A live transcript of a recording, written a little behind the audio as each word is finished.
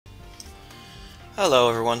Hello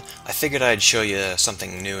everyone, I figured I'd show you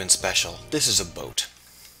something new and special. This is a boat.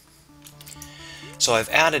 So I've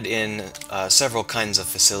added in several kinds of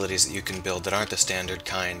facilities that you can build that aren't the standard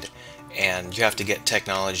kind, and you have to get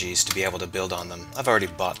technologies to be able to build on them. I've already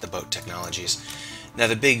bought the boat technologies. Now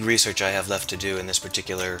the big research I have left to do in this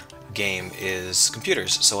particular game is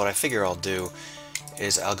computers, so what I figure I'll do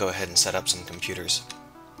is I'll go ahead and set up some computers.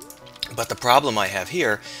 But the problem I have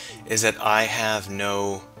here is that I have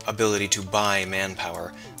no ability to buy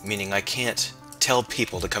manpower, meaning I can't tell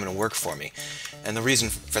people to come and work for me. And the reason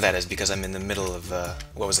for that is because I'm in the middle of,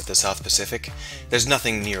 the South Pacific. There's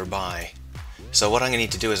nothing nearby. So what I'm going to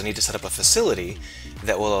need to do is I need to set up a facility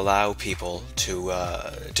that will allow people to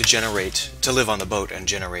live on the boat and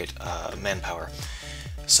generate manpower.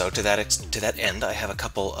 So to that end, I have a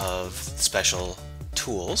couple of special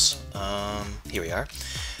tools. Here we are.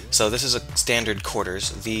 So this is a standard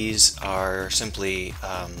quarters. These are simply,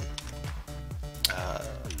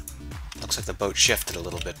 looks like the boat shifted a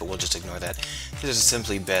little bit, but we'll just ignore that. These are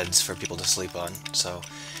simply beds for people to sleep on, so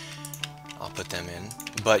I'll put them in.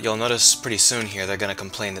 But you'll notice pretty soon here they're going to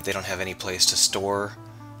complain that they don't have any place to store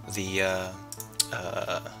the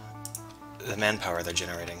manpower they're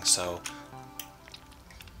generating, so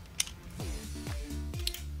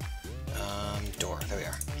door, there we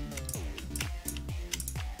are.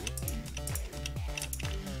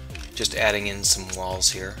 Just adding in some walls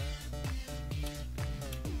here.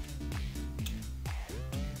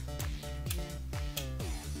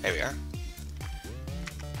 There we are.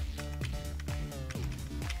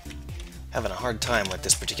 Having a hard time with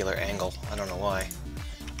this particular angle. I don't know why.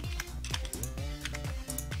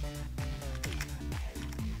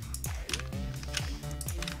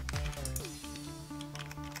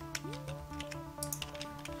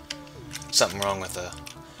 Something wrong with the...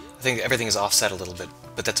 I think everything is offset a little bit,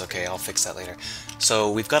 but that's okay, I'll fix that later.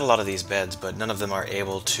 So we've got a lot of these beds, but none of them are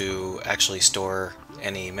able to actually store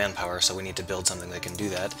any manpower, so we need to build something that can do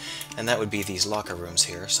that. And that would be these locker rooms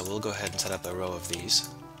here, so we'll go ahead and set up a row of these.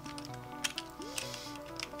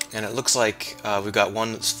 And it looks like we've got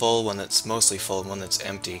one that's full, one that's mostly full, and one that's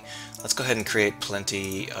empty. Let's go ahead and create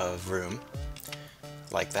plenty of room,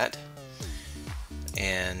 like that.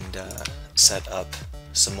 And set up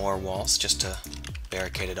some more walls just to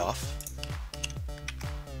barricade it off.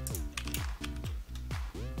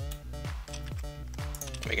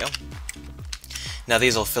 There we go. Now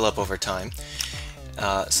these will fill up over time.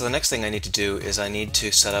 So the next thing I need to do is I need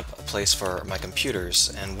to set up a place for my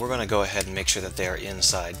computers, and we're going to go ahead and make sure that they are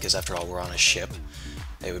inside, because after all we're on a ship.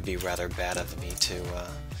 It would be rather bad of me to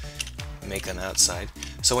make them outside.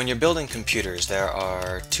 So when you're building computers there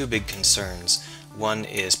are two big concerns. One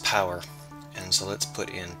is power, and so let's put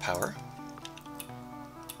in power.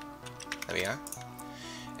 There we are.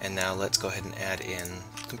 And now let's go ahead and add in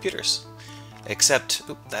computers. Except,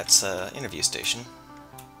 that's interview station.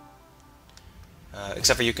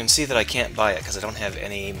 Except for you can see that I can't buy it because I don't have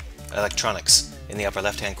any electronics. In the upper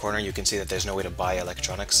left hand corner you can see that there's no way to buy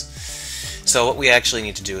electronics. So what we actually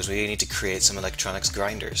need to do is we need to create some electronics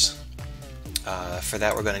grinders. For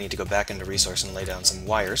that we're going to need to go back into resource and lay down some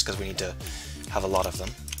wires because we need to have a lot of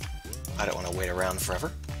them. I don't want to wait around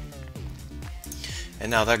forever. And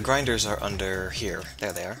now the grinders are under here.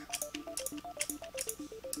 There they are.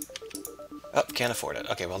 Oh, can't afford it.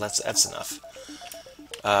 Okay, well that's enough.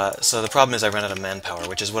 So the problem is I ran out of manpower,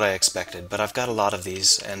 which is what I expected, but I've got a lot of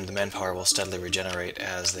these, and the manpower will steadily regenerate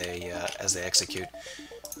as they execute.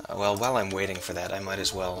 Well, while I'm waiting for that, I might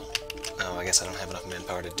as well... Oh, I guess I don't have enough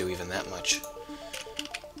manpower to do even that much.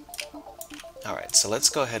 Alright, so let's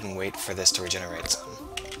go ahead and wait for this to regenerate some.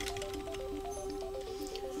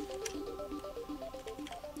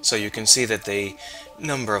 So you can see that the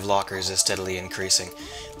number of lockers is steadily increasing.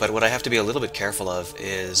 But what I have to be a little bit careful of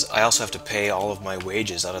is I also have to pay all of my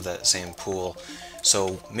wages out of that same pool.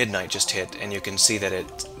 So midnight just hit, and you can see that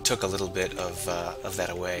it took a little bit of that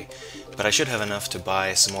away. But I should have enough to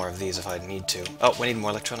buy some more of these if I need to. Oh, we need more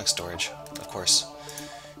electronic storage, of course.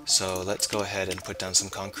 So let's go ahead and put down some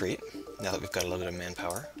concrete, now that we've got a little bit of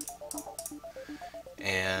manpower.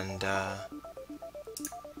 And...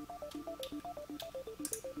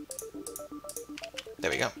 there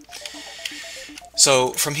we go. So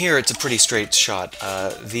from here it's a pretty straight shot.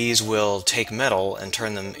 These will take metal and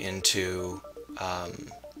turn them into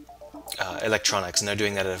electronics, and they're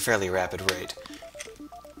doing that at a fairly rapid rate.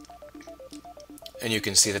 And you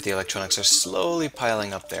can see that the electronics are slowly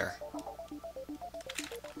piling up there.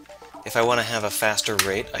 If I want to have a faster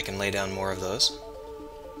rate, I can lay down more of those.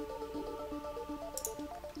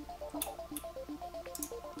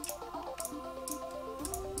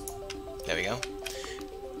 There we go.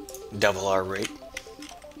 Double our rate.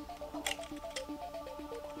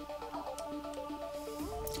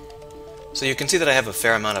 So you can see that I have a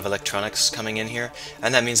fair amount of electronics coming in here,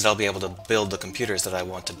 and that means that I'll be able to build the computers that I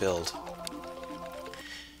want to build.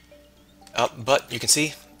 But you can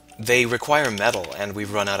see they require metal, and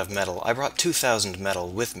we've run out of metal. I brought 2,000 metal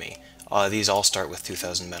with me. These all start with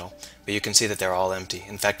 2,000 metal, but you can see that they're all empty.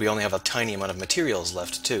 In fact, we only have a tiny amount of materials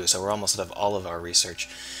left too, so we're almost out of all of our research.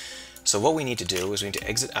 So what we need to do is we need to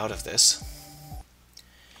exit out of this,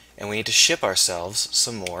 and we need to ship ourselves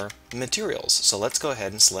some more materials. So let's go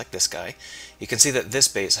ahead and select this guy. You can see that this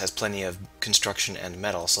base has plenty of construction and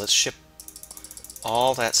metal, so let's ship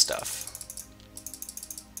all that stuff.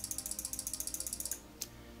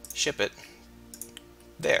 Ship it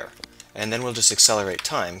there. And then we'll just accelerate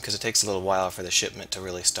time, because it takes a little while for the shipment to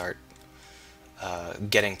really start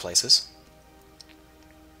getting places.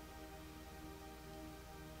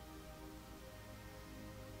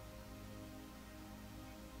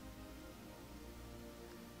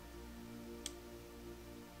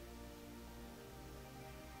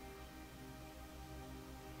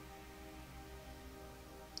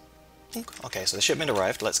 Okay, so the shipment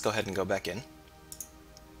arrived. Let's go ahead and go back in.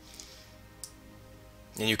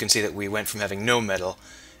 And you can see that we went from having no metal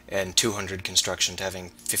and 200 construction to having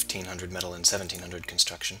 1,500 metal and 1,700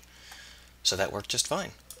 construction. So that worked just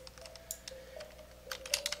fine.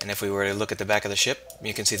 And if we were to look at the back of the ship,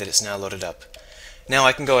 you can see that it's now loaded up. Now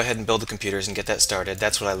I can go ahead and build the computers and get that started.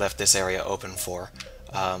 That's what I left this area open for.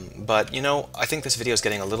 But, you know, I think this video is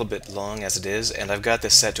getting a little bit long as it is, and I've got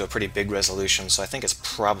this set to a pretty big resolution, so I think it's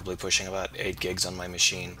probably pushing about 8 gigs on my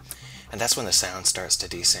machine. And that's when the sound starts to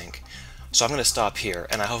desync. So I'm going to stop here,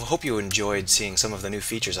 and I hope you enjoyed seeing some of the new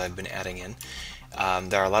features I've been adding in.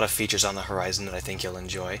 There are a lot of features on the horizon that I think you'll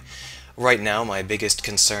enjoy. Right now, my biggest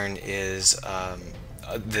concern is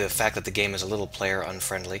the fact that the game is a little player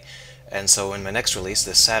unfriendly. And so in my next release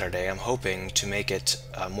this Saturday, I'm hoping to make it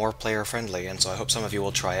more player friendly, and so I hope some of you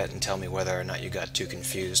will try it and tell me whether or not you got too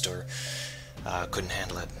confused or couldn't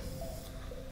handle it.